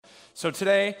So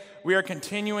today, we are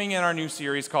continuing in our new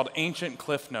series called Ancient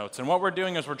Cliff Notes. And what we're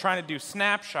doing is we're trying to do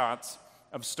snapshots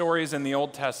of stories in the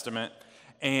Old Testament.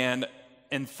 And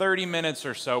in 30 minutes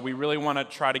or so, we really want to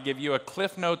try to give you a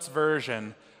Cliff Notes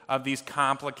version of these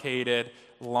complicated,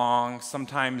 long,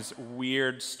 sometimes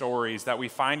weird stories that we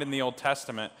find in the Old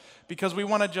Testament, because we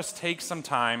want to just take some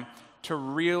time to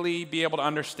really be able to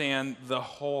understand the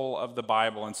whole of the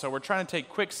Bible. And so we're trying to take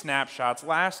quick snapshots.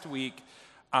 Last week,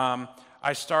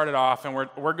 I started off, and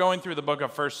we're going through the book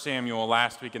of 1 Samuel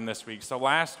last week and this week. So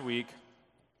last week,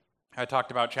 I talked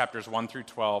about chapters 1 through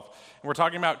 12. And we're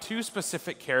talking about two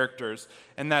specific characters,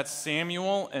 and that's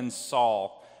Samuel and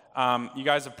Saul. You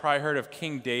guys have probably heard of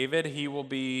King David. He will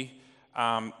be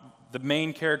the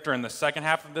main character in the second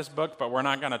half of this book, but we're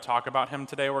not going to talk about him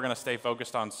today. We're going to stay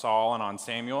focused on Saul and on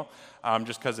Samuel,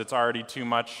 just because it's already too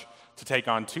much to take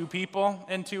on two people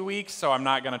in 2 weeks. So I'm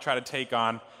not going to try to take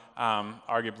on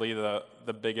arguably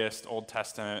the biggest Old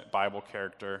Testament Bible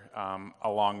character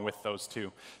along with those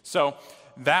two. So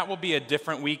that will be a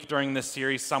different week during this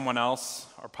series. Someone else,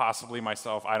 or possibly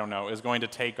myself, I don't know, is going to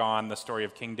take on the story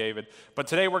of King David. But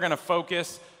today we're going to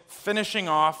focus, finishing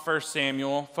off 1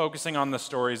 Samuel, focusing on the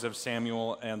stories of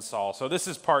Samuel and Saul. So this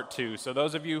is part 2. So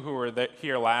those of you who were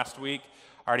here last week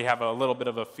already have a little bit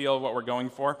of a feel of what we're going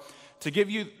for. To give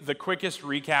you the quickest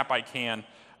recap I can,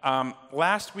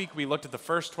 last week we looked at the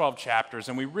first 12 chapters,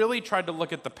 and we really tried to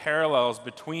look at the parallels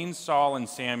between Saul and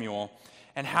Samuel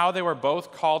and how they were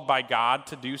both called by God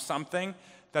to do something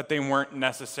that they weren't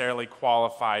necessarily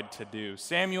qualified to do.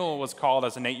 Samuel was called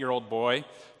as an 8-year-old boy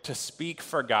to speak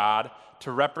for God,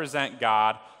 to represent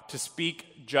God, to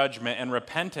speak judgment and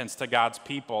repentance to God's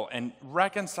people and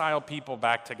reconcile people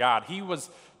back to God. He was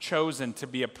chosen to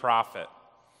be a prophet.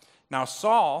 Now,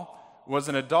 Saul was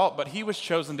an adult, but he was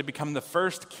chosen to become the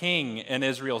first king in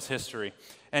Israel's history.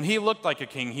 And he looked like a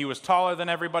king. He was taller than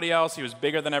everybody else. He was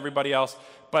bigger than everybody else.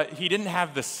 But he didn't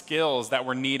have the skills that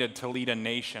were needed to lead a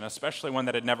nation, especially one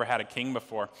that had never had a king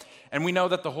before. And we know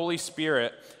that the Holy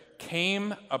Spirit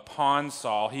came upon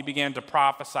Saul. He began to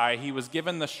prophesy. He was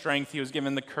given the strength. He was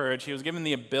given the courage. He was given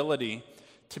the ability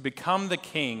to become the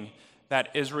king that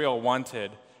Israel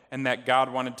wanted and that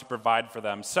God wanted to provide for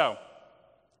them. So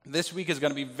this week is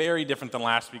going to be very different than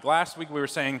last week. Last week we were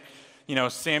saying,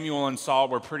 Samuel and Saul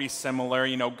were pretty similar.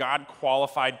 God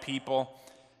qualified people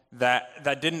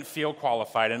that didn't feel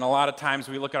qualified. And a lot of times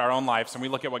we look at our own lives and we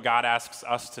look at what God asks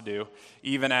us to do,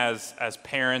 even as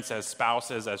parents, as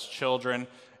spouses, as children,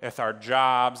 with our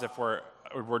jobs, if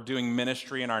we're doing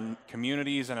ministry in our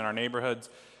communities and in our neighborhoods.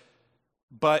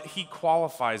 But he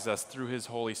qualifies us through his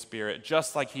Holy Spirit,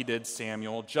 just like he did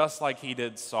Samuel, just like he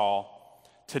did Saul.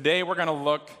 Today we're going to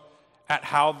look at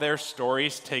how their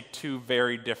stories take two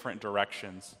very different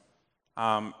directions.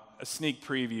 A sneak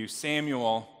preview,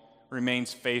 Samuel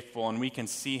remains faithful, and we can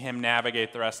see him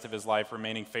navigate the rest of his life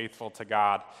remaining faithful to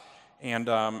God. And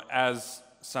as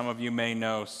some of you may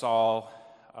know, Saul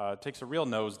takes a real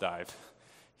nosedive.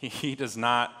 He does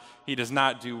not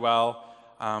do well.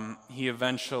 He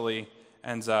eventually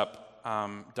ends up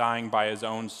dying by his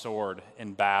own sword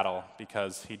in battle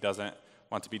because he doesn't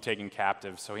want to be taken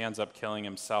captive, so he ends up killing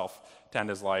himself to end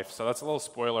his life. So that's a little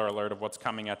spoiler alert of what's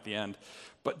coming at the end.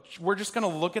 But we're just going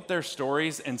to look at their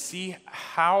stories and see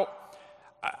how.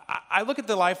 I look at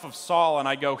the life of Saul and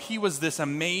I go, he was this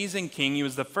amazing king. He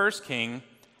was the first king.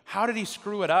 How did he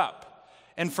screw it up?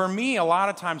 And for me, a lot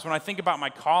of times when I think about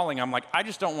my calling, I'm like, I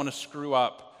just don't want to screw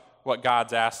up what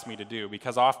God's asked me to do,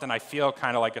 because often I feel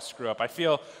kind of like a screw up. I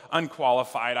feel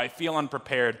unqualified. I feel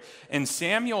unprepared. And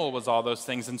Samuel was all those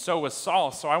things, and so was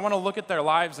Saul. So I want to look at their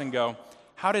lives and go,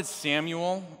 how did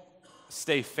Samuel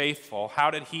stay faithful?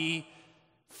 How did he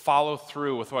follow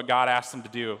through with what God asked him to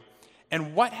do?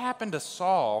 And what happened to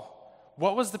Saul?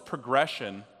 What was the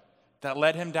progression that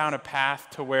led him down a path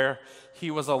to where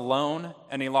he was alone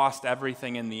and he lost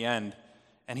everything in the end,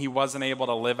 and he wasn't able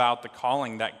to live out the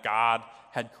calling that God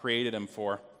had created him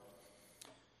for?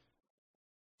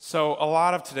 So a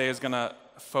lot of today is going to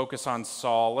focus on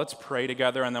Saul. Let's pray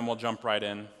together and then we'll jump right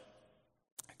in.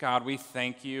 God, we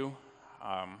thank you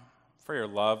for your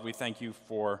love. We thank you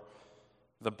for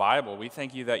the Bible. We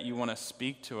thank you that you want to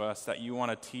speak to us, that you want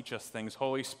to teach us things.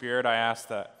 Holy Spirit, I ask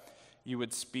that you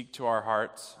would speak to our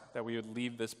hearts, that we would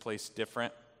leave this place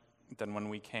different than when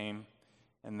we came,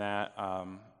 and that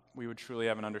we would truly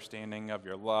have an understanding of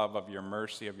your love, of your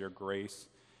mercy, of your grace,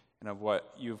 and of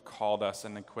what you've called us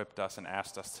and equipped us and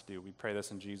asked us to do. We pray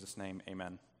this in Jesus' name,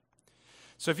 amen.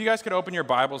 So if you guys could open your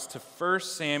Bibles to 1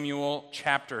 Samuel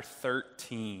chapter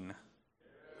 13.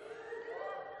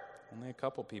 Only a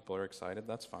couple people are excited,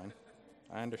 that's fine.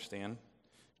 I understand.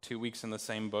 2 weeks in the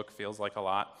same book feels like a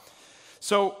lot.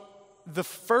 So the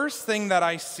first thing that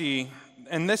I see,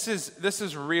 and this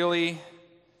is really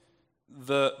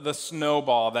the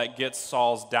snowball that gets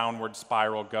Saul's downward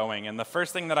spiral going. And the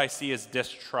first thing that I see is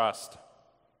distrust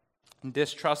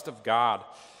of God.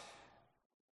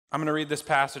 I'm going to read this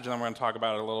passage and then we're going to talk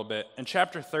about it a little bit. In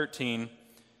chapter 13,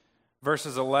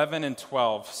 verses 11 and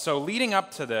 12. So leading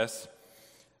up to this,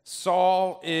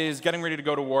 Saul is getting ready to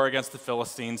go to war against the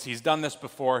Philistines. He's done this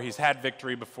before. He's had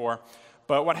victory before.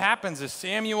 But what happens is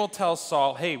Samuel tells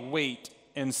Saul, hey, wait.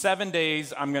 In 7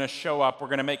 days, I'm going to show up. We're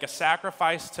going to make a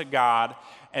sacrifice to God,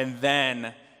 and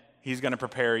then he's going to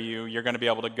prepare you. You're going to be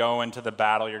able to go into the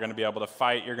battle. You're going to be able to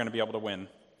fight. You're going to be able to win.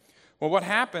 Well, what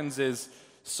happens is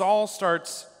Saul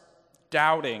starts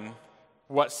doubting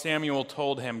what Samuel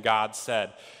told him God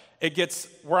said.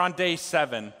 We're on day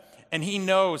 7, and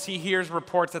he hears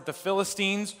reports that the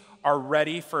Philistines are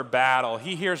ready for battle.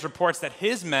 He hears reports that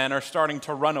his men are starting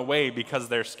to run away because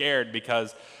they're scared,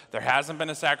 because there hasn't been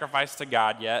a sacrifice to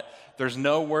God yet. There's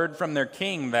no word from their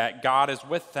king that God is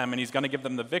with them and he's going to give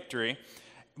them the victory.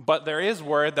 But there is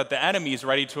word that the enemy is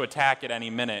ready to attack at any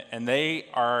minute, and they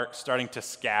are starting to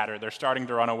scatter. They're starting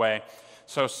to run away.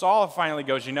 So Saul finally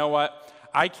goes, you know what?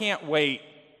 I can't wait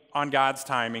on God's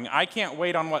timing. I can't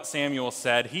wait on what Samuel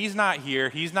said. He's not here.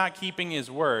 He's not keeping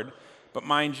his word. But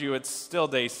mind you, it's still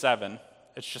day 7.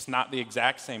 It's just not the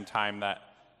exact same time that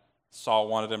Saul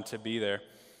wanted him to be there.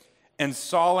 And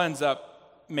Saul ends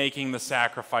up making the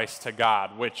sacrifice to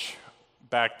God, which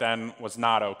back then was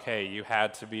not okay. You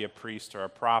had to be a priest or a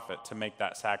prophet to make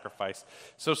that sacrifice.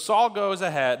 So Saul goes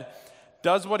ahead,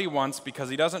 does what he wants because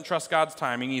he doesn't trust God's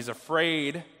timing. He's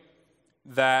afraid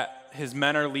that his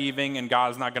men are leaving and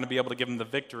God is not going to be able to give him the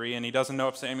victory, and he doesn't know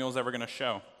if Samuel's ever going to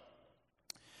show.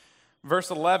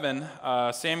 Verse 11,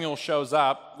 Samuel shows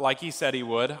up like he said he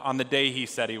would, on the day he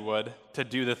said he would, to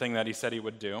do the thing that he said he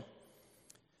would do.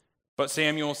 But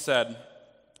Samuel said,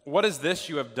 "What is this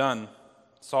you have done?"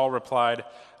 Saul replied,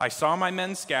 "I saw my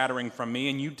men scattering from me,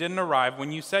 and you didn't arrive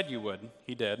when you said you would."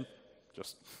 He did,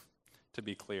 just to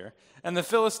be clear. "And the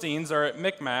Philistines are at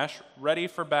Michmash, ready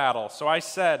for battle. So I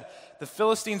said, the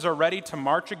Philistines are ready to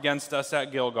march against us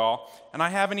at Gilgal, and I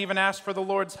haven't even asked for the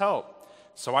Lord's help.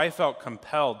 So I felt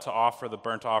compelled to offer the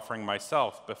burnt offering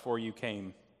myself before you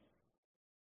came."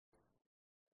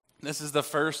 This is the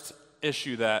first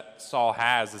issue that Saul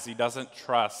has, is he doesn't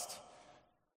trust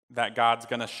that God's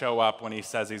going to show up when he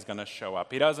says he's going to show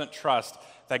up. He doesn't trust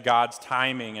that God's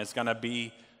timing is going to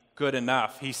be good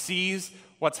enough. He sees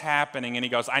what's happening and he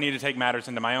goes, I need to take matters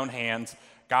into my own hands.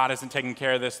 God isn't taking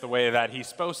care of this the way that he's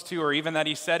supposed to, or even that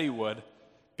he said he would,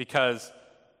 because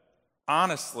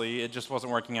honestly, it just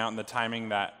wasn't working out in the timing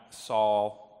that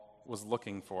Saul was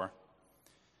looking for.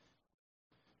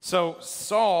 So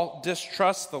Saul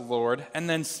distrusts the Lord, and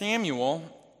then Samuel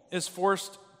is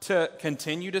forced to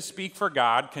continue to speak for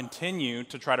God, continue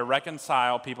to try to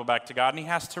reconcile people back to God, and he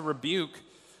has to rebuke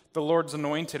the Lord's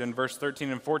anointed. In verse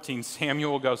 13 and 14,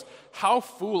 Samuel goes, "How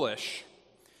foolish!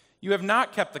 You have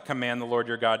not kept the command the Lord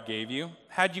your God gave you.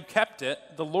 Had you kept it,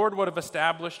 the Lord would have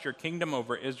established your kingdom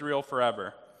over Israel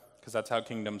forever." Because that's how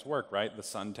kingdoms work, right? The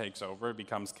son takes over,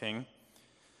 becomes king.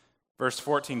 Verse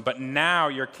 14, "But now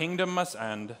your kingdom must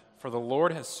end, for the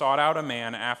Lord has sought out a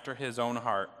man after his own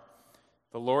heart.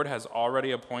 The Lord has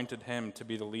already appointed him to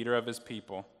be the leader of his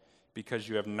people, because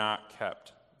you have not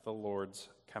kept the Lord's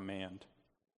command."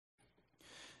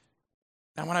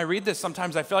 Now, when I read this,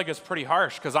 sometimes I feel like it's pretty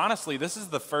harsh, because honestly, this is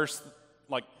the first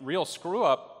real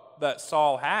screw-up that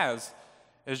Saul has,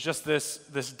 is just this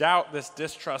doubt, this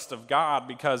distrust of God,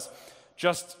 because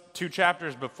just 2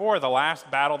 chapters before, the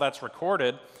last battle that's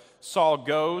recorded, Saul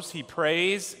goes, he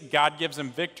prays, God gives him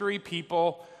victory,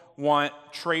 people want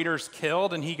traitors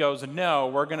killed, and he goes, no,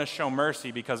 we're going to show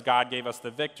mercy because God gave us the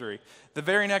victory. The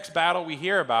very next battle we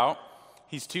hear about,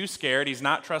 he's too scared, he's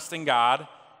not trusting God,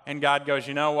 and God goes,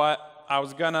 you know what, I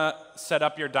was going to set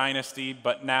up your dynasty,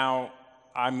 but now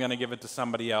I'm going to give it to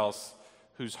somebody else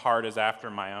whose heart is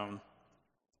after my own.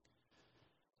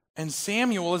 And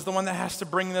Samuel is the one that has to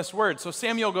bring this word. So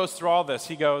Samuel goes through all this.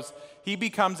 He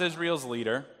becomes Israel's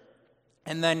leader,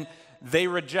 and then they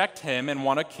reject him and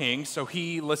want a king, so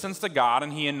he listens to God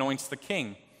and he anoints the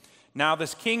king. Now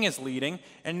this king is leading,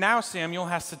 and now Samuel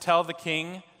has to tell the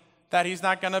king that he's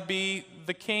not going to be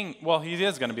the king. Well, he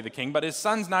is going to be the king, but his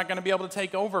son's not going to be able to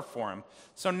take over for him.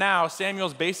 So now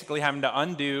Samuel's basically having to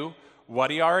undo what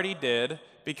he already did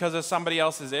because of somebody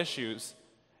else's issues.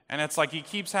 And it's like he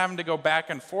keeps having to go back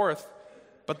and forth,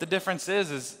 but the difference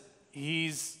is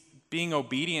he's being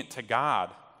obedient to God.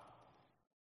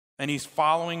 And he's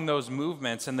following those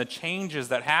movements and the changes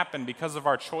that happen because of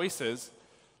our choices.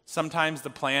 Sometimes the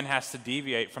plan has to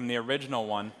deviate from the original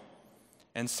one.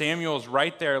 And Samuel's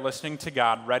right there listening to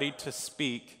God, ready to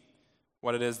speak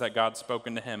what it is that God's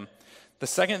spoken to him. The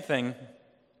second thing,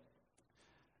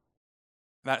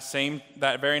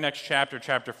 that very next chapter,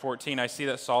 chapter 14, I see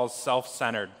that Saul's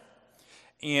self-centered.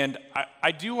 And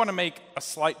I do want to make a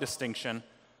slight distinction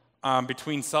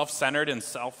between self-centered and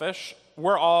selfish.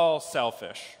 We're all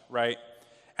selfish, right?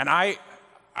 And I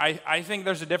think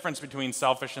there's a difference between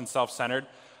selfish and self-centered.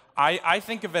 I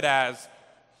think of it as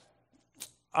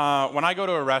when I go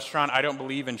to a restaurant, I don't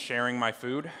believe in sharing my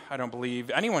food. I don't believe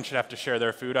anyone should have to share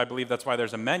their food. I believe that's why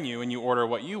there's a menu and you order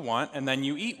what you want and then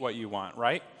you eat what you want,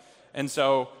 right? And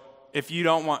so if you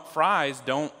don't want fries,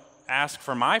 don't ask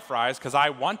for my fries because I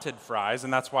wanted fries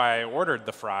and that's why I ordered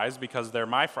the fries because they're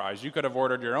my fries. You could have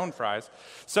ordered your own fries.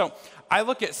 So I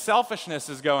look at selfishness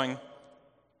as going,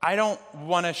 I don't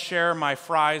want to share my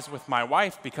fries with my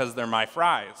wife because they're my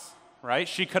fries, right?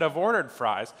 She could have ordered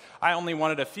fries. I only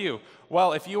wanted a few.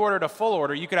 Well, if you ordered a full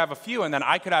order, you could have a few and then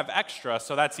I could have extra,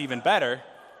 so that's even better.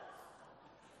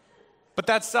 But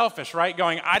that's selfish, right?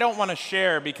 Going, I don't want to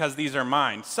share because these are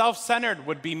mine. Self-centered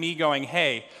would be me going,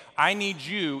 hey, I need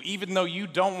you, even though you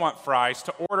don't want fries,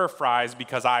 to order fries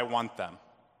because I want them.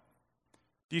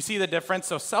 Do you see the difference?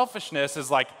 So selfishness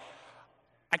is like,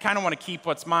 I kind of want to keep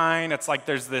what's mine. It's like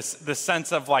there's this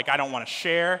sense of like, I don't want to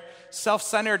share.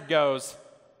 Self-centered goes,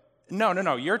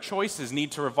 no, your choices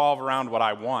need to revolve around what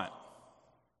I want.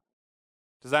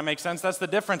 Does that make sense? That's the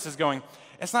difference is going,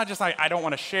 it's not just like, I don't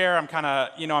want to share. I'm kind of,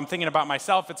 I'm thinking about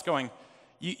myself. It's going,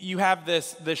 you have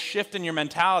this shift in your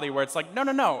mentality where it's like,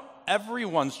 no.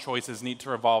 Everyone's choices need to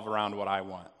revolve around what I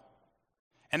want.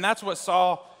 And that's what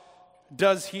Saul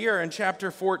does here in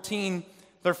chapter 14.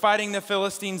 They're fighting the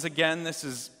Philistines again. This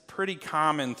is pretty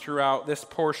common throughout this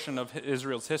portion of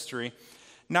Israel's history.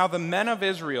 Now the men of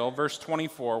Israel, verse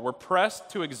 24, were pressed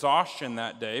to exhaustion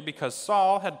that day because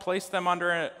Saul had placed them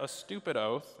under a stupid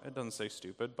oath. It doesn't say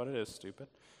stupid, but it is stupid.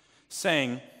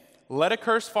 Saying, let a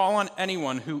curse fall on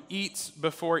anyone who eats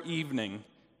before evening,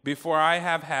 before I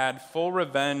have had full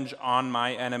revenge on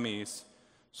my enemies.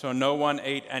 So no one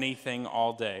ate anything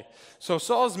all day. So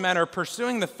Saul's men are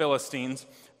pursuing the Philistines.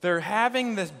 They're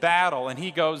having this battle, and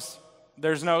he goes,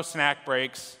 there's no snack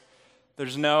breaks.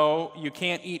 You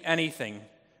can't eat anything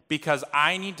because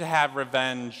I need to have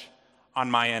revenge on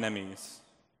my enemies.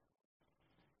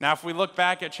 Now, if we look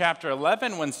back at chapter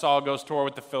 11, when Saul goes to war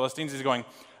with the Philistines, he's going,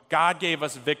 God gave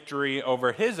us victory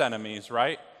over his enemies,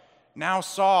 right? Now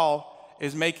Saul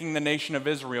is making the nation of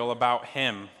Israel about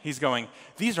him. He's going,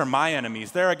 these are my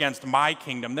enemies. They're against my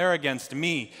kingdom. They're against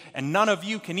me. And none of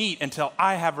you can eat until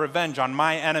I have revenge on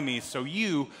my enemies. So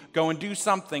you go and do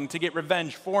something to get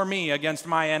revenge for me against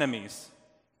my enemies.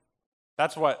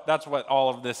 That's what all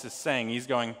of this is saying.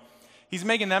 He's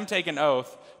making them take an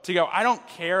oath to go, I don't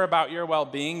care about your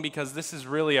well-being because this is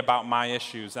really about my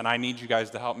issues and I need you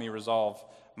guys to help me resolve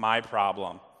my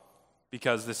problem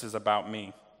because this is about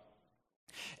me.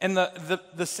 And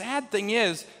the sad thing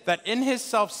is that in his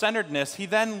self-centeredness, he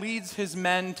then leads his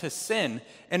men to sin.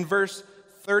 In verse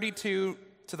 32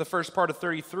 to the first part of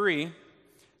 33,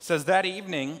 says, that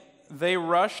evening they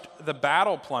rushed the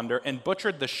battle plunder and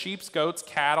butchered the sheep, goats,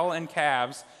 cattle, and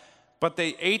calves, but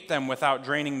they ate them without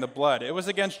draining the blood. It was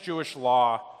against Jewish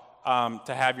law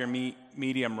to have your meat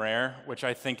medium rare, which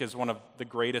I think is one of the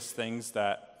greatest things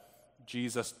that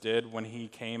Jesus did when he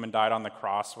came and died on the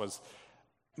cross, was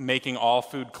making all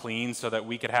food clean so that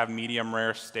we could have medium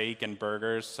rare steak and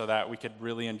burgers so that we could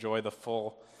really enjoy the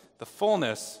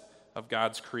fullness of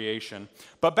God's creation.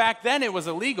 But back then it was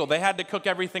illegal. They had to cook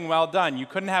everything well done. You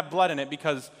couldn't have blood in it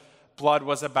because blood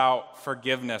was about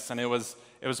forgiveness and it was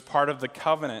part of the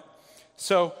covenant.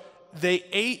 So they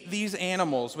ate these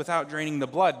animals without draining the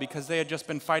blood because they had just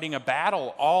been fighting a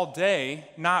battle all day,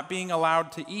 not being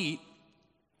allowed to eat.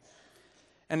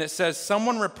 And it says,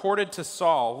 someone reported to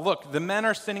Saul, look, the men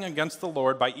are sinning against the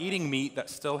Lord by eating meat that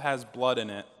still has blood in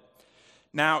it.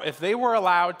 Now, if they were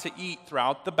allowed to eat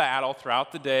throughout the battle,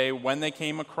 throughout the day, when they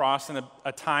came across in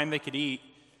a time they could eat,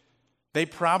 they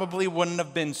probably wouldn't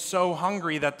have been so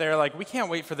hungry that they're like, we can't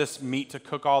wait for this meat to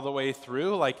cook all the way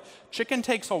through. Like, chicken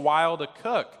takes a while to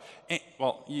cook.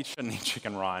 Well, you shouldn't eat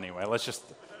chicken raw anyway.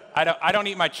 I don't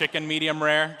eat my chicken medium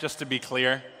rare, just to be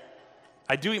clear.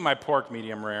 I do eat my pork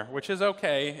medium rare, which is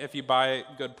okay if you buy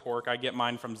good pork. I get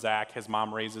mine from Zach. His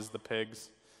mom raises the pigs.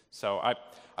 So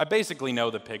I basically know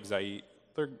the pigs I eat.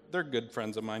 They're good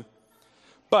friends of mine.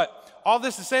 But all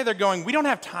this to say, they're going, we don't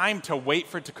have time to wait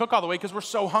for it to cook all the way because we're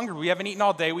so hungry. We haven't eaten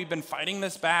all day. We've been fighting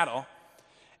this battle.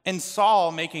 And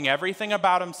Saul, making everything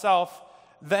about himself,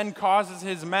 then causes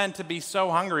his men to be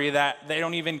so hungry that they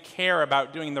don't even care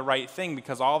about doing the right thing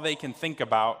because all they can think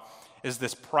about is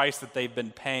this price that they've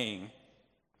been paying.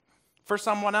 for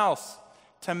someone else,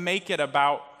 to make it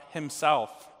about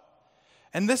himself.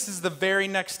 And this is the very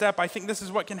next step. I think this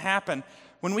is what can happen.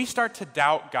 When we start to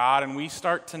doubt God and we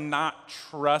start to not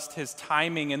trust his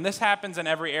timing, and this happens in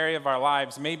every area of our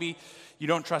lives. Maybe you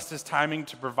don't trust his timing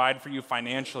to provide for you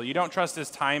financially. You don't trust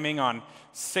his timing on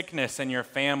sickness in your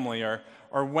family, or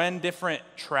when different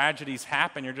tragedies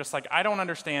happen. You're just like, I don't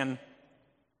understand.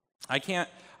 I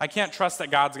can't trust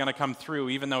that God's going to come through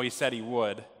even though he said he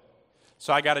would.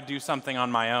 So I got to do something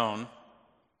on my own.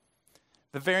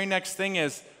 The very next thing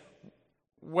is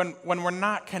when we're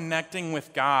not connecting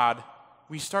with God,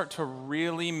 we start to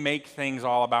really make things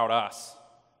all about us.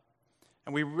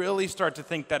 And we really start to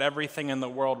think that everything in the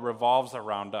world revolves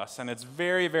around us. And it's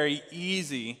very, very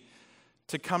easy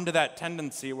to come to that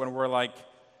tendency when we're like,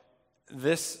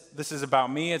 this is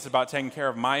about me, it's about taking care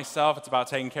of myself, it's about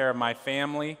taking care of my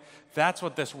family. That's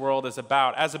what this world is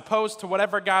about, as opposed to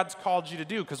whatever God's called you to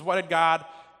do. Because what did God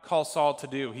call Saul to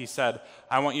do? He said,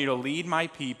 I want you to lead my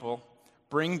people,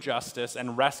 bring justice,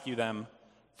 and rescue them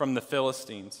from the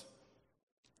Philistines.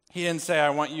 He didn't say,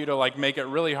 I want you to make it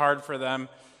really hard for them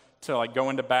to go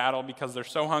into battle because they're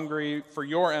so hungry for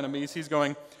your enemies. He's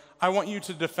going, I want you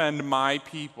to defend my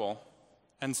people.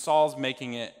 And Saul's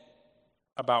making it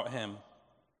about him.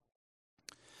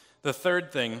 The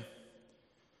third thing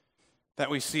that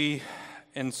we see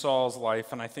in Saul's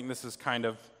life, and I think this is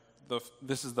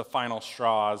this is the final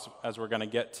straw as we're going to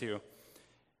get to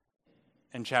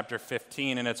in chapter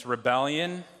 15, and it's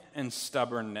rebellion and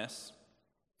stubbornness.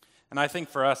 And I think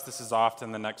for us, this is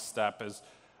often the next step, is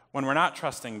when we're not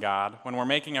trusting God, when we're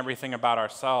making everything about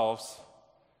ourselves,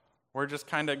 we're just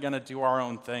kind of going to do our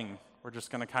own thing. We're just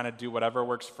going to kind of do whatever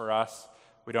works for us.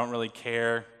 We don't really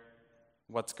care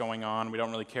what's going on. We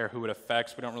don't really care who it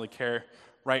affects. We don't really care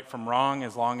right from wrong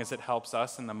as long as it helps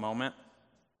us in the moment.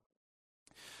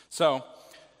 So,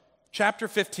 chapter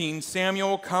 15,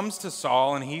 Samuel comes to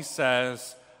Saul and he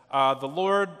says, the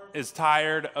Lord is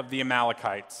tired of the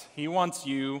Amalekites. He wants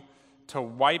you to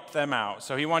wipe them out.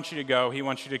 So he wants you to go. He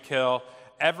wants you to kill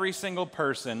every single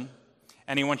person,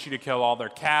 and he wants you to kill all their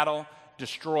cattle,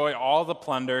 destroy all the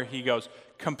plunder. He goes,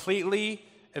 completely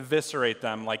eviscerate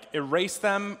them, erase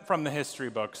them from the history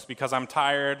books, because I'm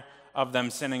tired of them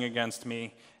sinning against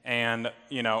me and,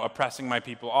 oppressing my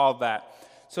people, all of that.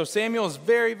 So Samuel is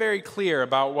very, very clear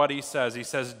about what he says. He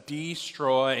says,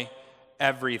 destroy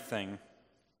everything.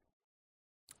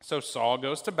 So Saul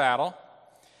goes to battle,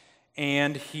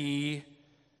 and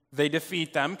they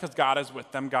defeat them because God is with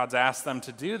them. God's asked them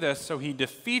to do this. So he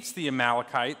defeats the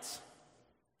Amalekites,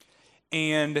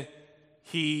 and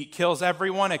he kills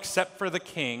everyone except for the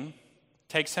king,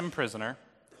 takes him prisoner,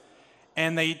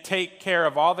 and they take care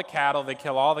of all the cattle. They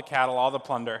kill all the cattle, all the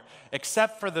plunder,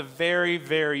 except for the very,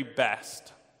 very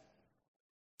best.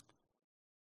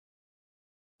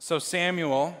 So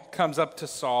Samuel comes up to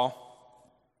Saul,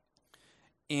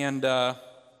 and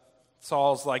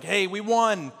Saul's like, hey, we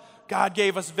won. God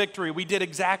gave us victory. We did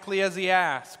exactly as he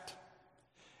asked.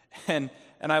 And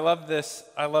I love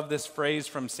this phrase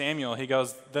from Samuel. He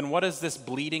goes, then what is this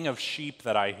bleating of sheep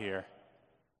that I hear?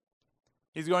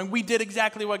 He's going, we did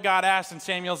exactly what God asked. And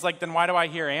Samuel's like, then why do I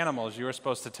hear animals? You were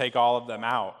supposed to take all of them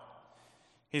out.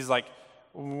 He's like,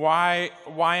 why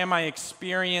am I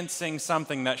experiencing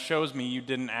something that shows me you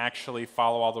didn't actually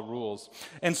follow all the rules?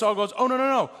 And Saul goes, oh,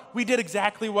 no. We did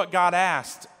exactly what God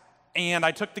asked. And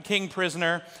I took the king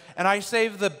prisoner, and I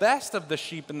saved the best of the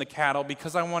sheep and the cattle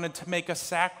because I wanted to make a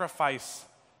sacrifice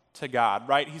to God,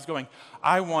 right? He's going,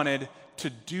 I wanted to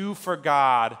do for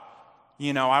God,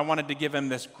 I wanted to give him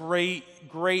this great,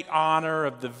 great honor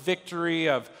of the victory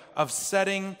of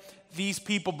setting these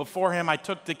people before him. I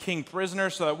took the king prisoner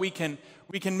so that we can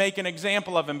make an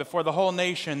example of him before the whole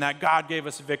nation, that God gave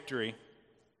us victory.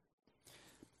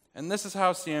 And this is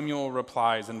how Samuel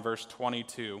replies in verse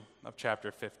 22 of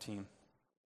chapter 15.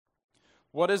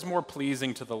 What is more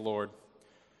pleasing to the Lord,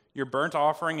 your burnt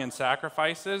offering and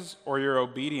sacrifices, or your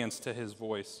obedience to his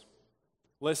voice?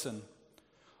 Listen,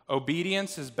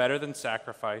 obedience is better than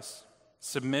sacrifice.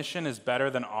 Submission is better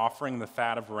than offering the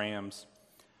fat of rams.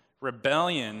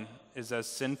 Rebellion is as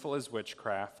sinful as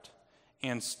witchcraft,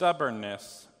 and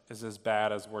stubbornness is as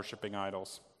bad as worshiping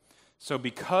idols. So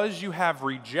because you have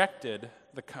rejected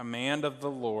the command of the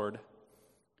Lord,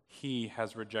 he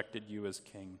has rejected you as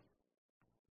king.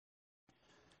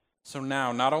 So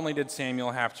now, not only did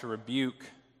Samuel have to rebuke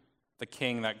the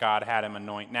king that God had him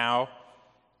anoint, now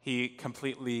he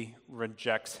completely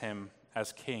rejects him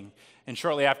as king. And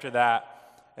shortly after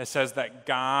that, it says that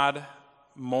God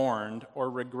mourned or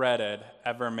regretted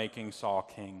ever making Saul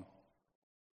king.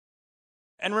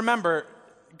 And remember,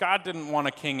 God didn't want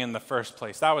a king in the first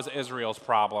place. That was Israel's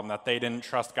problem, that they didn't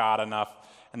trust God enough.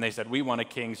 And they said, we want a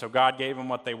king. So God gave them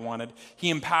what they wanted. He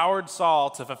empowered Saul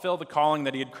to fulfill the calling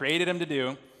that he had created him to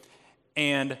do.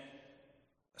 And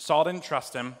Saul didn't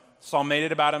trust him. Saul made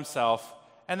it about himself.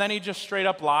 And then he just straight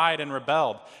up lied and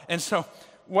rebelled. And so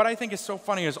what I think is so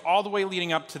funny is all the way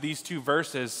leading up to these two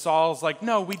verses, Saul's like,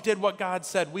 no, we did what God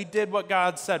said. We did what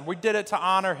God said. We did it to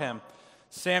honor him.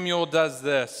 Samuel does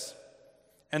this.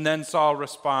 And then Saul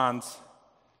responds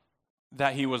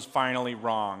that he was finally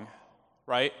wrong,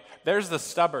 right? There's the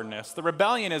stubbornness. The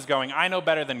rebellion is going, I know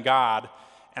better than God,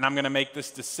 and I'm going to make this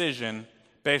decision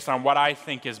based on what I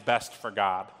think is best for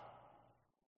God.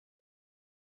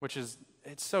 Which is,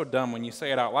 it's so dumb when you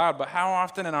say it out loud, but how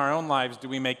often in our own lives do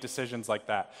we make decisions like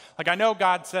that? Like, I know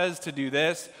God says to do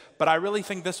this, but I really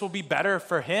think this will be better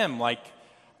for him. Like,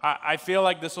 I feel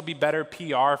like this will be better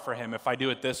PR for him if I do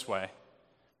it this way.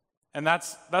 And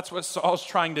that's what Saul's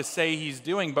trying to say he's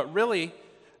doing, but really,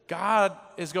 God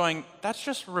is going, that's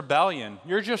just rebellion.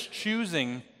 You're just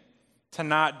choosing to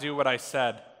not do what I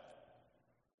said.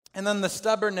 And then the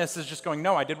stubbornness is just going,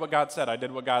 no, I did what God said. I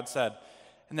did what God said.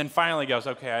 And then finally goes,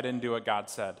 okay, I didn't do what God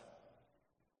said.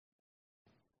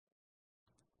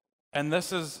 And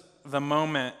this is the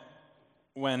moment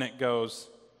when it goes,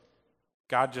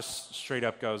 God just straight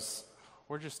up goes,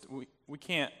 I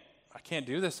can't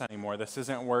do this anymore. This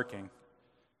isn't working.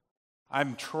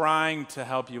 I'm trying to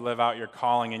help you live out your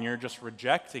calling, and you're just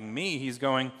rejecting me. He's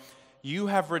going, you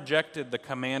have rejected the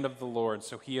command of the Lord,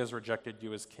 so he has rejected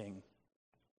you as king.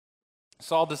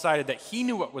 Saul decided that he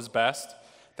knew what was best,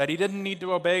 that he didn't need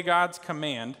to obey God's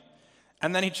command,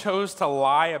 and then he chose to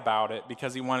lie about it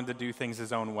because he wanted to do things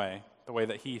his own way, the way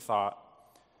that he thought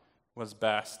was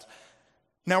best.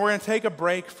 Now we're going to take a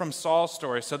break from Saul's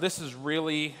story. So this is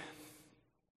really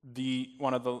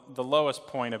one of the lowest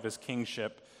point of his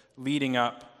kingship, leading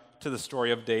up to the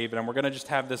story of David. And we're going to just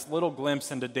have this little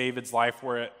glimpse into David's life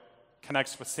where it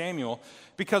connects with Samuel,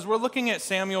 because we're looking at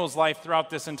Samuel's life throughout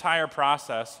this entire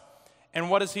process. And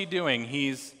what is he doing?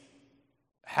 He's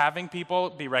having people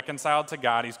be reconciled to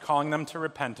God. He's calling them to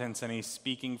repentance, and he's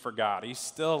speaking for God. He's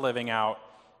still living out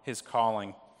his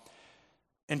calling.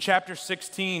 In chapter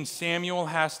 16, Samuel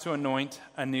has to anoint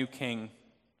a new king.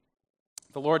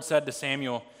 The Lord said to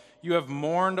Samuel, you have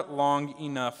mourned long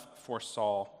enough for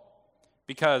Saul.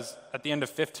 Because at the end of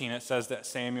 15, it says that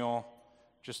Samuel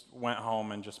just went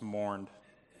home and just mourned.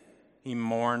 He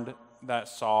mourned that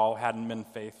Saul hadn't been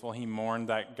faithful. He mourned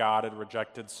that God had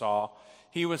rejected Saul.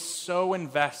 He was so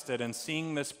invested in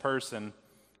seeing this person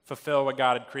fulfill what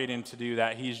God had created him to do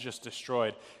that he's just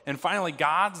destroyed. And finally,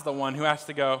 God's the one who has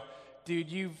to go,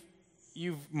 dude,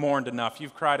 you've mourned enough.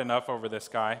 You've cried enough over this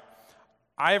guy.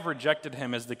 I have rejected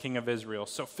him as the king of Israel.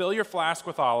 So fill your flask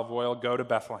with olive oil, go to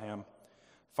Bethlehem.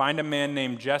 Find a man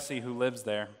named Jesse who lives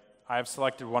there. I have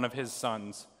selected one of his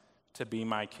sons to be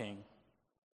my king.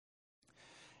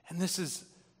 And this is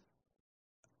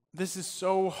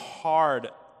so hard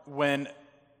when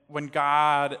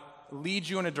God leads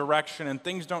you in a direction and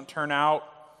things don't turn out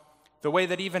the way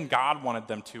that even God wanted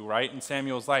them to, right? In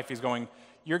Samuel's life, he's going,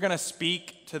 you're going to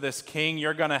speak to this king.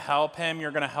 You're going to help him.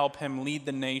 You're going to help him lead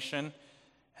the nation.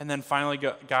 And then finally,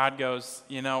 God goes,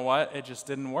 you know what? It just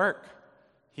didn't work.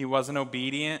 He wasn't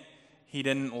obedient. He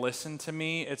didn't listen to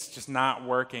me. It's just not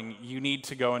working. You need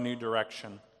to go a new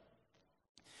direction.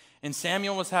 And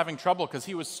Samuel was having trouble because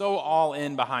he was so all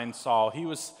in behind Saul.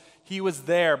 He was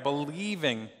there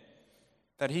believing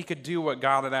that he could do what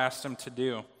God had asked him to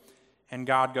do. And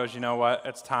God goes, you know what?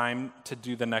 It's time to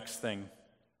do the next thing.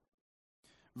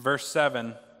 Verse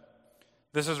 7,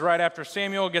 this is right after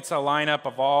Samuel gets a lineup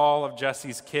of all of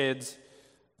Jesse's kids.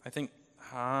 I think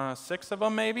 6 of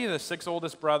them maybe, the 6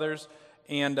 oldest brothers.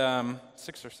 And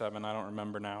 6 or 7, I don't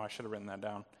remember now. I should have written that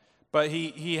down. But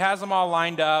he has them all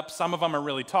lined up. Some of them are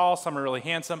really tall, some are really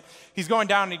handsome. He's going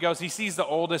down and he sees the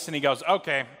oldest and he goes,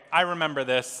 okay, I remember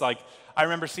this. Like, I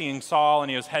remember seeing Saul and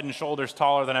he was head and shoulders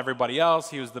taller than everybody else.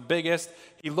 He was the biggest.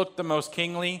 He looked the most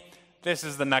kingly. This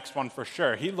is the next one for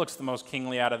sure. He looks the most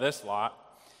kingly out of this lot.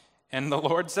 And the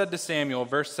Lord said to Samuel,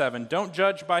 verse 7, don't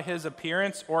judge by his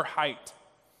appearance or height,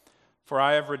 for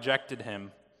I have rejected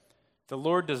him. The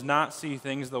Lord does not see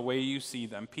things the way you see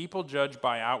them. People judge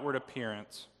by outward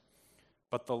appearance,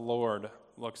 but the Lord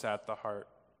looks at the heart.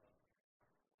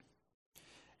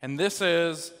 And this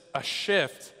is a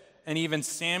shift in even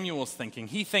Samuel's thinking.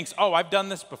 He thinks, oh, I've done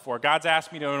this before. God's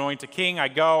asked me to anoint a king. I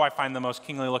go, I find the most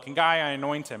kingly looking guy, I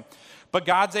anoint him. But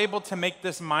God's able to make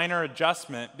this minor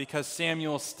adjustment because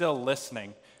Samuel's still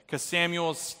listening, because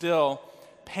Samuel's still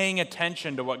paying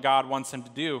attention to what God wants him to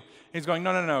do. He's going,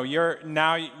 no,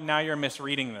 now you're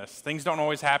misreading this. Things don't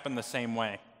always happen the same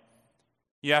way.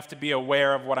 You have to be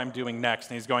aware of what I'm doing next.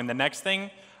 And he's going, the next thing,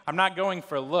 I'm not going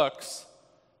for looks,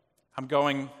 I'm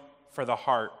going for the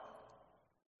heart.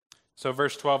 So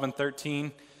verse 12 and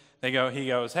 13, he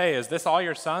goes, hey, is this all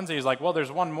your sons? And he's like, well,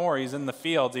 there's one more. He's in the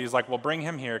fields. He's like, well, bring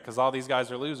him here because all these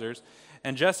guys are losers.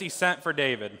 And Jesse sent for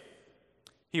David.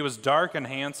 He was dark and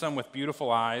handsome with beautiful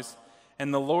eyes.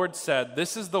 And the Lord said,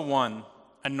 this is the one,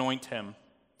 anoint him.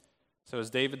 So as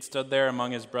David stood there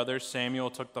among his brothers,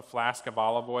 Samuel took the flask of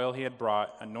olive oil he had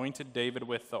brought, anointed David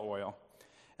with the oil.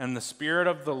 And the Spirit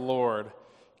of the Lord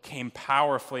came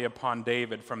powerfully upon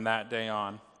David from that day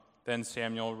on. Then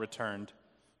Samuel returned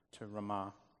to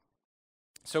Ramah.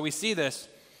 So we see this.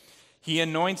 He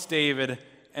anoints David,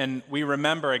 and we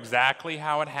remember exactly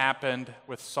how it happened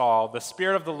with Saul. The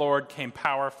Spirit of the Lord came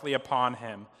powerfully upon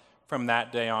him from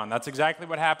that day on. That's exactly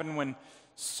what happened when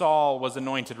Saul was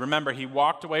anointed. Remember, he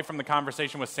walked away from the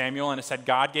conversation with Samuel, and it said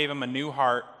God gave him a new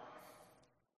heart,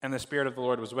 and the Spirit of the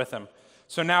Lord was with him.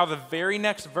 So now the very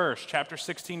next verse, chapter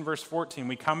 16, verse 14,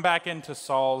 we come back into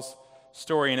Saul's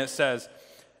story, and it says,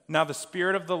 now the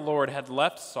Spirit of the Lord had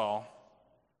left Saul,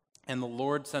 and the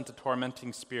Lord sent a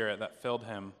tormenting spirit that filled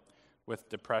him with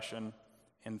depression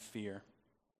and fear.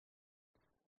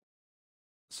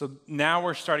 So now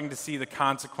we're starting to see the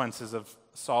consequences of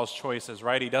Saul's choices,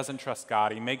 right? He doesn't trust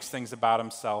God. He makes things about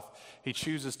himself. He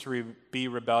chooses to be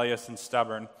rebellious and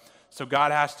stubborn. So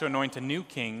God has to anoint a new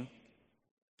king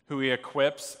who he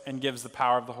equips and gives the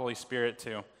power of the Holy Spirit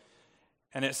to.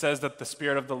 And it says that the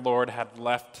Spirit of the Lord had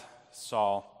left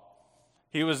Saul.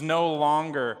 He was no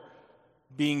longer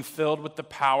being filled with the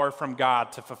power from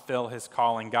God to fulfill his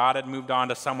calling. God had moved on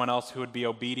to someone else who would be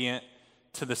obedient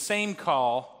to the same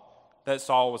call that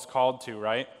Saul was called to,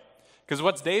 right? Because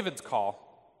what's David's call?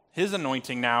 His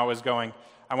anointing now is going,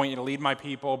 I want you to lead my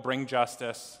people, bring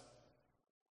justice,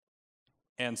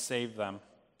 and save them.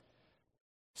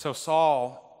 So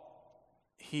Saul,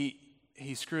 he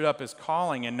screwed up his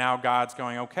calling, and now God's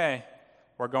going, okay,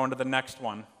 we're going to the next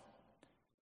one.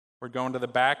 We're going to the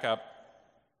backup,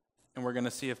 and we're going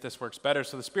to see if this works better.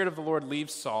 So the Spirit of the Lord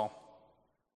leaves Saul,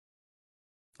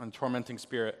 and a tormenting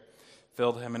spirit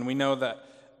filled him. And we know that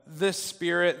this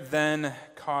spirit then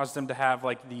caused him to have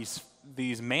like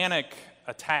these manic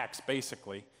attacks,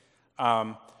 basically.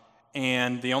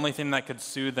 And the only thing that could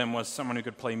soothe them was someone who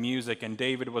could play music. And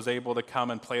David was able to come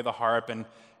and play the harp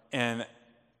and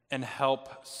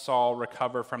help Saul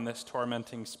recover from this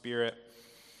tormenting spirit.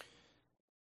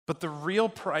 But the real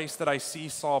price that I see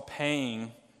Saul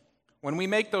paying when we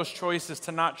make those choices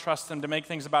to not trust him, to make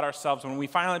things about ourselves, when we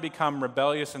finally become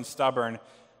rebellious and stubborn,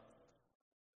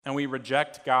 and we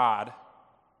reject God,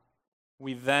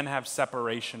 we then have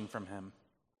separation from him.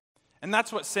 And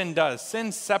that's what sin does.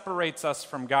 Sin separates us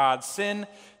from God. Sin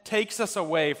takes us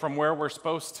away from where we're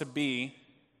supposed to be.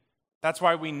 That's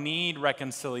why we need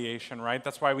reconciliation, right?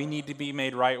 That's why we need to be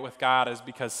made right with God, is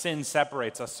because sin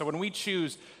separates us. So when we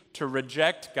choose to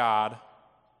reject God,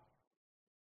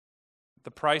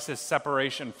 the price is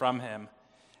separation from him.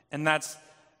 And that's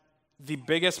the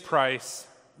biggest price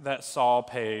that Saul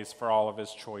pays for all of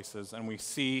his choices. And we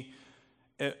see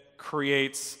it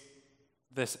creates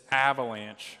this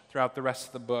avalanche throughout the rest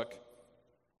of the book.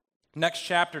 Next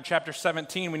chapter, chapter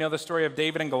 17, we know the story of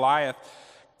David and Goliath.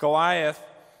 Goliath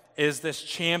is this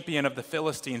champion of the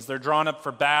Philistines. They're drawn up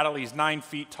for battle. He's 9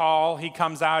 feet tall. He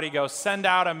comes out, he goes, send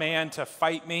out a man to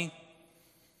fight me.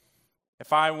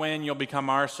 If I win, you'll become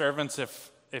our servants.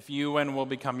 If you win, we'll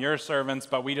become your servants.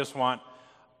 But we just want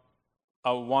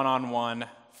a one-on-one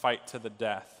fight to the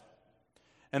death.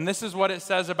 And this is what it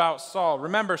says about Saul.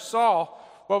 Remember,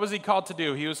 Saul, what was he called to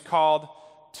do? He was called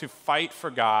to fight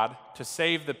for God, to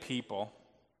save the people.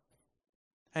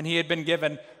 And he had been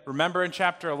given, remember in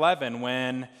chapter 11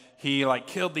 when he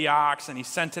killed the ox and he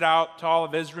sent it out to all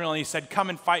of Israel and he said, come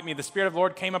and fight me. The Spirit of the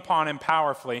Lord came upon him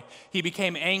powerfully. He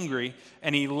became angry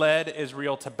and he led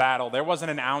Israel to battle. There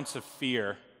wasn't an ounce of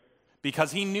fear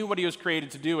because he knew what he was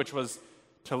created to do, which was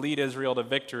to lead Israel to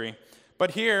victory.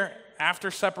 But here,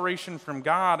 after separation from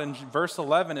God, in verse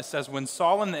 11, it says, when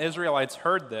Saul and the Israelites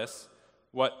heard this,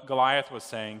 what Goliath was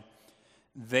saying,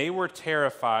 they were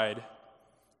terrified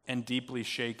and deeply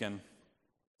shaken.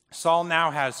 Saul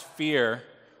now has fear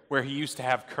where he used to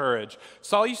have courage.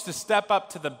 Saul used to step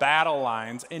up to the battle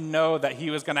lines and know that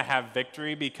he was going to have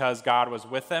victory because God was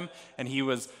with him and he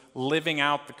was living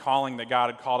out the calling that God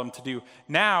had called him to do.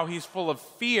 Now he's full of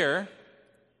fear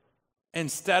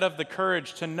instead of the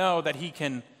courage to know that he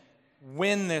can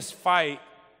win this fight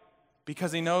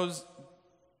because he knows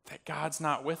that God's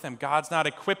not with him. God's not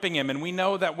equipping him. And we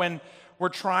know that when we're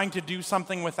trying to do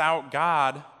something without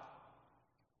God,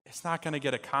 it's not going to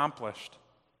get accomplished.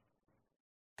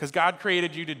 Because God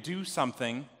created you to do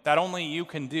something that only you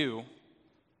can do.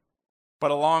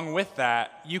 But along with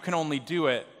that, you can only do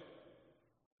it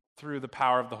through the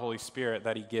power of the Holy Spirit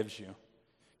that he gives you.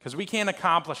 Because we can't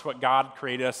accomplish what God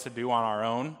created us to do on our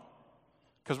own,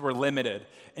 because we're limited.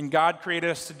 And God created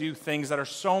us to do things that are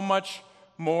so much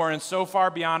more and so far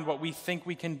beyond what we think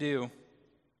we can do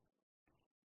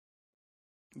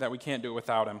that we can't do it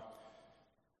without him.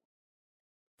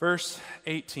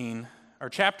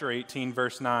 Chapter 18,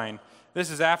 verse 9.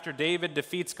 This is after David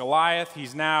defeats Goliath.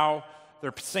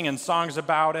 They're singing songs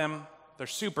about him. They're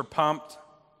super pumped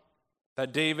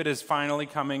that David is finally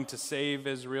coming to save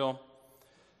Israel.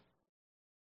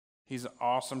 He's an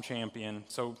awesome champion.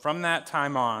 So from that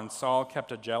time on, Saul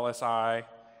kept a jealous eye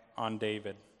on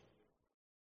David.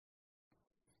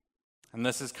 And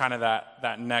this is kind of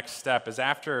that next step, is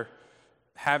after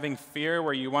having fear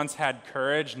where you once had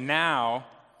courage, now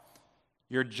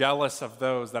you're jealous of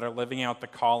those that are living out the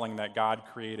calling that God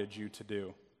created you to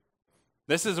do.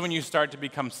 This is when you start to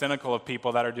become cynical of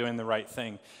people that are doing the right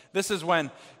thing. This is when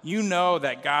you know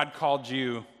that God called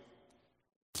you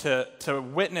to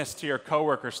witness to your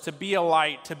coworkers, to be a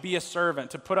light, to be a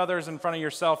servant, to put others in front of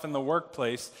yourself in the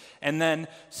workplace, and then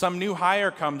some new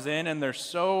hire comes in and they're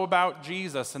so about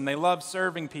Jesus and they love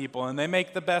serving people and they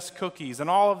make the best cookies and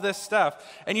all of this stuff,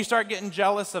 and you start getting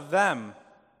jealous of them.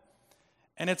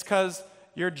 And it's because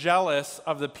you're jealous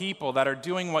of the people that are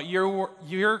doing what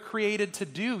you're created to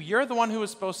do. You're the one who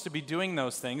is supposed to be doing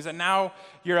those things, and now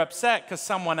you're upset because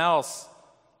someone else,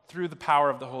 through the power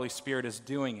of the Holy Spirit, is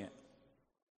doing it.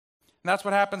 And that's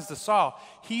what happens to Saul.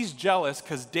 He's jealous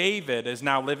because David is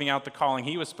now living out the calling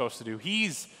he was supposed to do.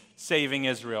 He's saving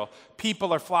Israel.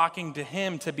 People are flocking to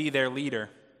him to be their leader.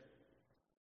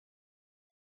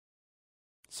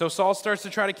 So Saul starts to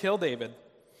try to kill David.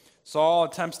 Saul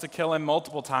attempts to kill him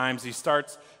multiple times. He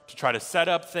starts to try to set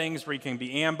up things where he can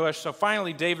be ambushed. So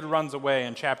finally, David runs away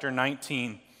in chapter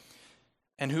 19.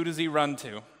 And who does he run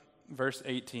to? Verse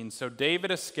 18. So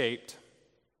David escaped,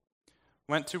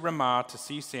 went to Ramah to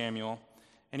see Samuel,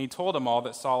 and he told him all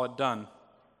that Saul had done.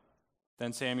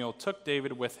 Then Samuel took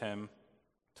David with him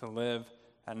to live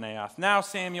at Naioth. Now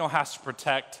Samuel has to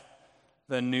protect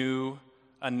the new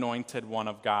anointed one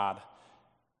of God.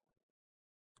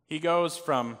 He goes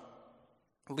from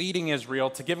leading Israel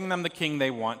to giving them the king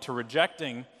they want, to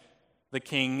rejecting the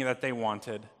king that they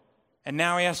wanted. And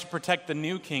now he has to protect the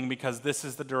new king because this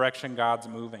is the direction God's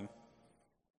moving.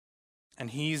 And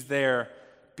he's there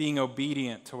being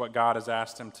obedient to what God has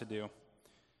asked him to do.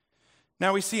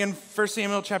 Now we see in 1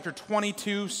 Samuel chapter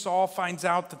 22, Saul finds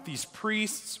out that these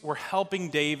priests were helping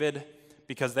David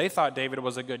because they thought David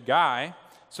was a good guy.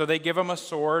 So they give him a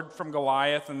sword from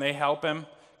Goliath and they help him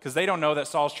because they don't know that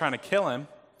Saul's trying to kill him.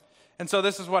 And so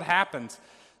this is what happens.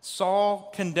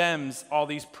 Saul condemns all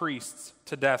these priests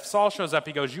to death. Saul shows up.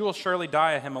 He goes, "You will surely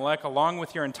die, Ahimelech, along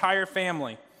with your entire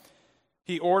family."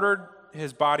 He ordered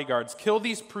his bodyguards, "Kill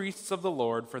these priests of the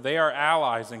Lord, for they are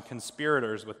allies and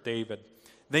conspirators with David.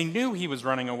 They knew he was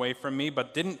running away from me,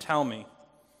 but didn't tell me."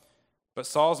 But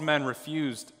Saul's men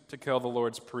refused to kill the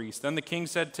Lord's priest. Then the king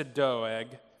said to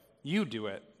Doeg, "You do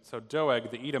it." So Doeg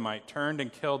the Edomite turned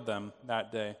and killed them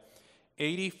that day.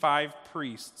 85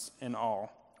 priests in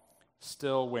all,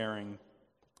 still wearing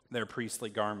their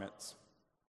priestly garments.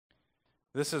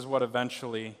 This is what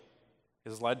eventually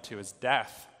is led to his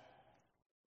death.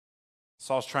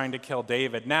 Saul's trying to kill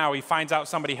David. Now he finds out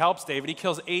somebody helps David. He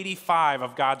kills 85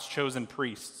 of God's chosen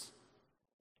priests.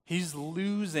 He's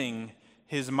losing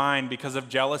his mind because of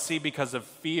jealousy, because of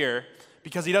fear,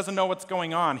 because he doesn't know what's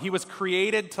going on. He was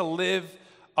created to live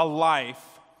a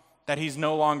life that he's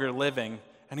no longer living,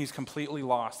 and he's completely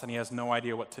lost, and he has no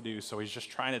idea what to do. So he's just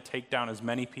trying to take down as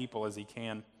many people as he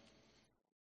can.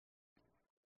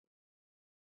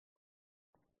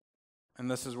 And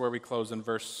this is where we close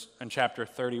in chapter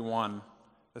 31.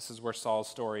 This is where Saul's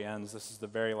story ends. This is the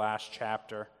very last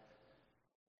chapter.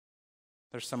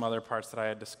 There's some other parts that I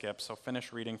had to skip, so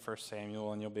finish reading 1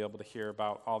 Samuel and you'll be able to hear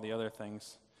about all the other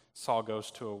things. Saul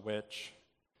goes to a witch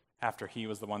after he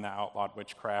was the one that outlawed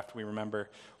witchcraft. We remember,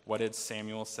 what did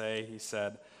Samuel say? He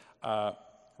said,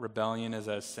 rebellion is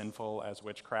as sinful as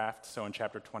witchcraft. So in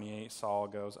chapter 28, Saul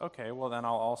goes, "Okay, well then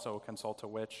I'll also consult a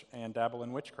witch and dabble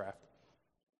in witchcraft."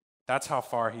 That's how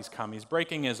far he's come. He's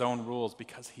breaking his own rules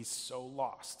because he's so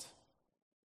lost.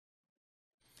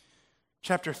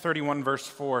 Chapter 31, verse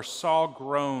 4, Saul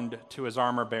groaned to his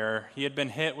armor bearer. He had been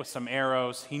hit with some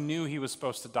arrows. He knew he was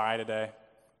supposed to die today.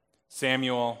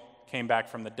 Samuel came back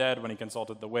from the dead when he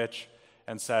consulted the witch,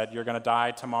 and said, "You're going to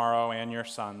die tomorrow and your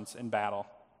sons in battle,"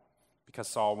 because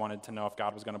Saul wanted to know if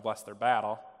God was going to bless their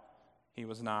battle. He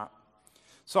was not.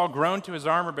 Saul groaned to his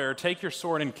armor bearer, "Take your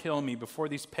sword and kill me before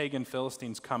these pagan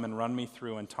Philistines come and run me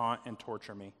through and taunt and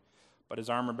torture me." But his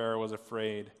armor bearer was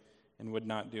afraid and would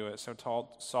not do it. So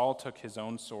Saul took his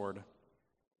own sword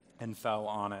and fell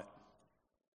on it.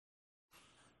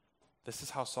 This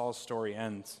is how Saul's story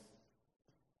ends.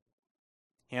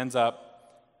 He ends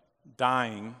up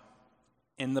dying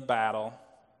in the battle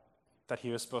that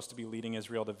he was supposed to be leading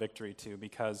Israel to victory to,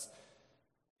 because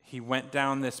he went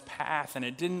down this path and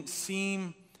it didn't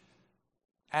seem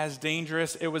as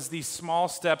dangerous. It was these small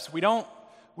steps. We don't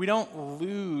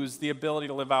lose the ability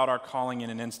to live out our calling in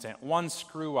an instant. One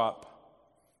screw up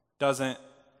doesn't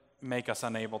make us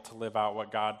unable to live out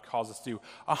what God calls us to do.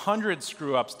 100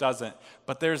 screw-ups doesn't,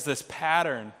 but there's this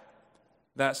pattern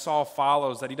that Saul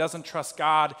follows, that he doesn't trust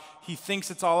God. He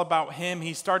thinks it's all about him.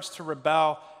 He starts to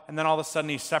rebel, and then all of a sudden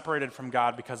he's separated from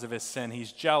God because of his sin.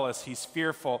 He's jealous, he's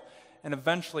fearful, and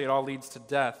eventually it all leads to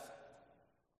death.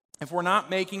 If we're not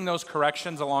making those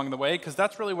corrections along the way, because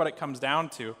that's really what it comes down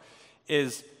to,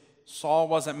 is Saul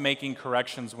wasn't making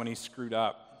corrections when he screwed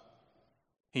up.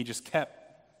 He just kept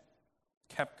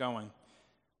going.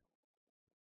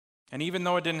 And even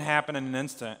though it didn't happen in an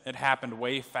instant, it happened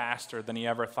way faster than he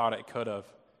ever thought it could have,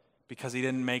 because he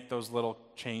didn't make those little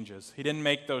changes. He didn't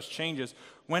make those changes.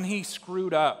 When he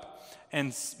screwed up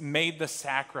and made the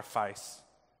sacrifice,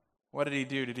 what did he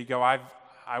do? Did he go,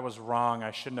 I was wrong,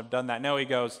 I shouldn't have done that? No,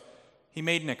 he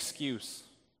made an excuse.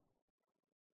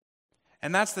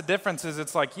 And that's the difference, is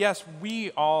it's like, yes, we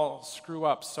all screw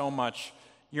up so much.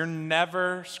 You're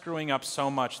never screwing up so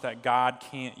much that God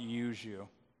can't use you.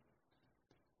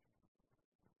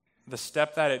 The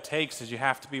step that it takes is you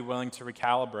have to be willing to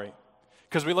recalibrate.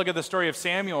 Because we look at the story of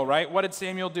Samuel, right? What did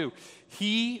Samuel do?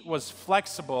 He was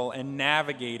flexible in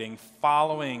navigating,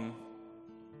 following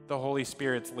the Holy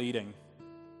Spirit's leading,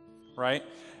 right?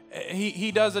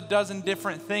 He does a dozen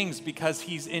different things because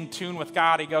he's in tune with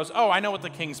God. He goes, "Oh, I know what the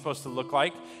king's supposed to look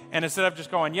like." And instead of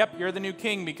just going, "Yep, you're the new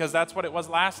king because that's what it was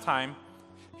last time,"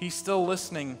 he's still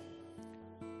listening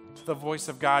to the voice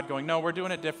of God going, "No, we're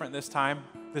doing it different this time.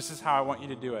 This is how I want you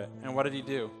to do it." And what did he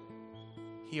do?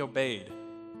 He obeyed.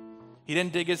 He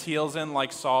didn't dig his heels in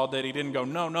like Saul did. He didn't go,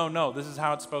 no, this is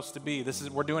how it's supposed to be.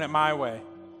 We're doing it my way.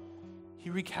 He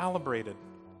recalibrated.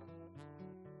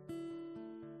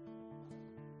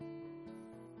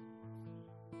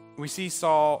 We see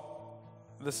Saul,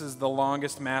 this is the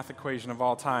longest math equation of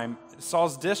all time.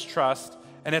 Saul's distrust,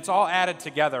 and it's all added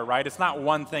together, right? It's not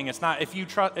one thing. It's not, if you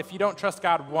don't trust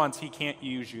God once, he can't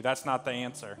use you. That's not the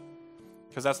answer,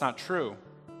 because that's not true.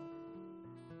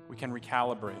 We can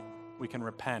recalibrate. We can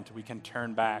repent. We can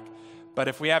turn back. But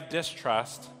if we have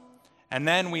distrust, and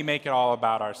then we make it all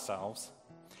about ourselves,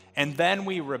 and then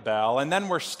we rebel, and then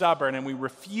we're stubborn, and we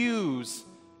refuse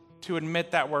to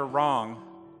admit that we're wrong,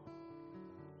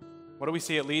 what do we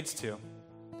see it leads to?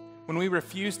 When we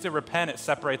refuse to repent, it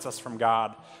separates us from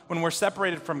God. When we're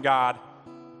separated from God,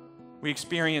 we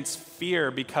experience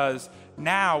fear because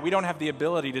now we don't have the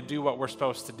ability to do what we're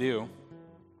supposed to do.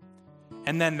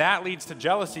 And then that leads to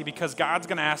jealousy because God's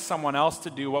going to ask someone else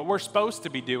to do what we're supposed to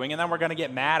be doing, and then we're going to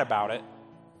get mad about it.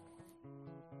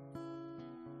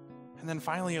 And then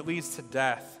finally it leads to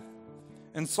death.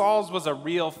 And Saul's was a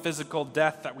real physical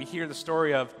death that we hear the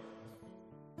story of.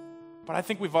 But I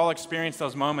think we've all experienced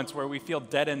those moments where we feel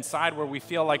dead inside, where we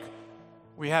feel like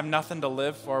we have nothing to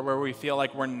live for, where we feel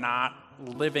like we're not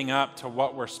living up to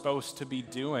what we're supposed to be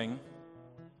doing.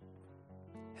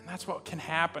 And that's what can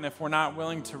happen if we're not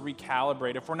willing to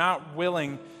recalibrate, if we're not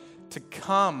willing to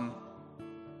come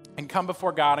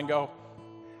before God and go,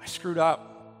 "I screwed up.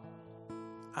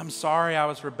 I'm sorry I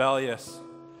was rebellious.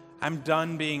 I'm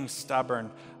done being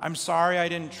stubborn. I'm sorry I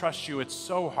didn't trust you. It's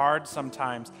so hard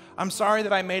sometimes. I'm sorry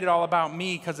that I made it all about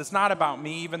me because it's not about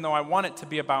me, even though I want it to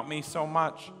be about me so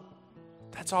much."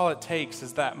 That's all it takes,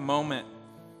 is that moment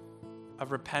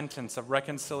of repentance, of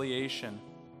reconciliation,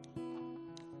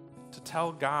 to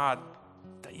tell God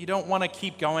that you don't want to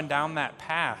keep going down that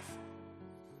path.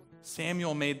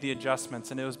 Samuel made the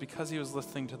adjustments, and it was because he was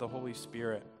listening to the Holy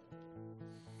Spirit.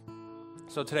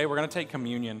 So today we're going to take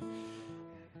communion.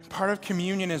 Part of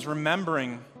communion is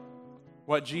remembering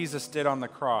what Jesus did on the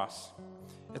cross.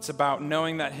 It's about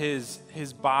knowing that his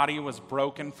body was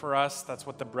broken for us. That's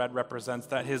what the bread represents.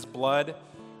 That his blood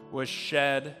was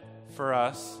shed for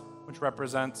us, which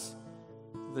represents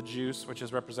the juice, which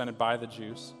is represented by the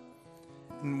juice.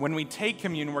 And when we take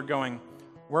communion,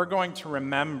 we're going to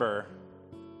remember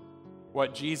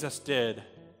what Jesus did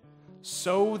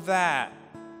so that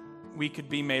we could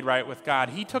be made right with God.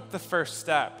 He took the first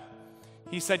step.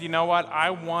 He said, you know what? I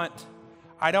don't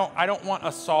want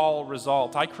a Saul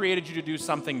result. I created you to do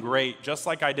something great, just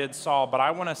like I did Saul, but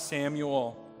I want a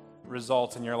Samuel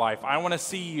result in your life. I want to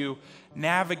see you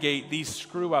navigate these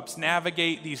screw-ups,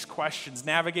 navigate these questions,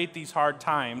 navigate these hard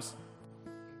times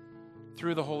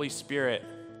through the Holy Spirit.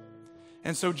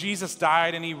 And so Jesus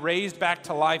died and he raised back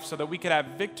to life so that we could have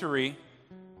victory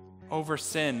over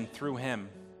sin through him.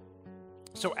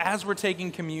 So as we're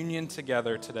taking communion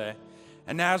together today,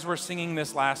 and as we're singing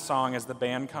this last song as the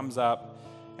band comes up,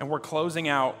 and we're closing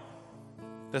out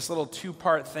this little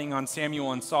two-part thing on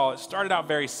Samuel and Saul, it started out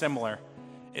very similar.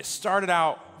 It started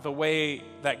out the way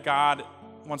that God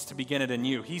wants to begin it in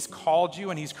you. He's called you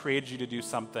and he's created you to do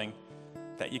something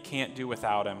that you can't do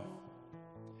without him.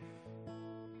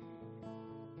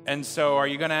 And so are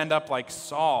you going to end up like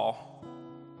Saul,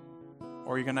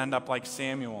 or are you going to end up like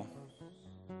Samuel?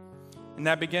 And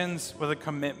that begins with a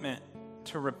commitment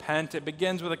to repent. It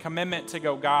begins with a commitment to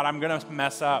go, God, I'm going to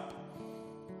mess up,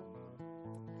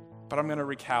 but I'm going to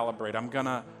recalibrate. I'm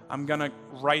going to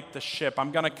right the ship.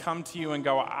 I'm going to come to you and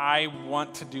go, I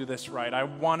want to do this right. I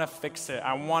want to fix it.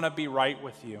 I want to be right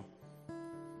with you.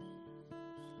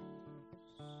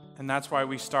 And that's why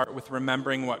we start with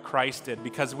remembering what Christ did,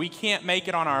 because we can't make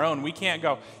it on our own. We can't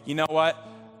go, you know what?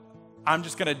 I'm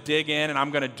just going to dig in and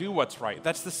I'm going to do what's right.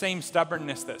 That's the same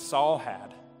stubbornness that Saul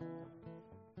had.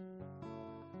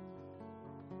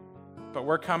 But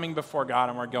we're coming before God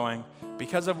and we're going,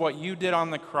 because of what you did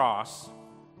on the cross,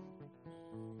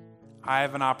 I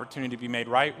have an opportunity to be made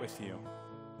right with you.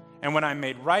 And when I'm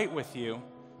made right with you,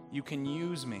 you can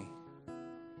use me.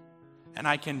 And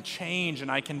I can change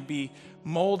and I can be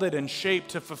molded and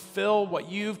shaped to fulfill what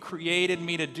you've created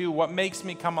me to do, what makes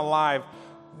me come alive,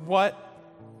 what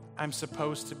I'm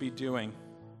supposed to be doing.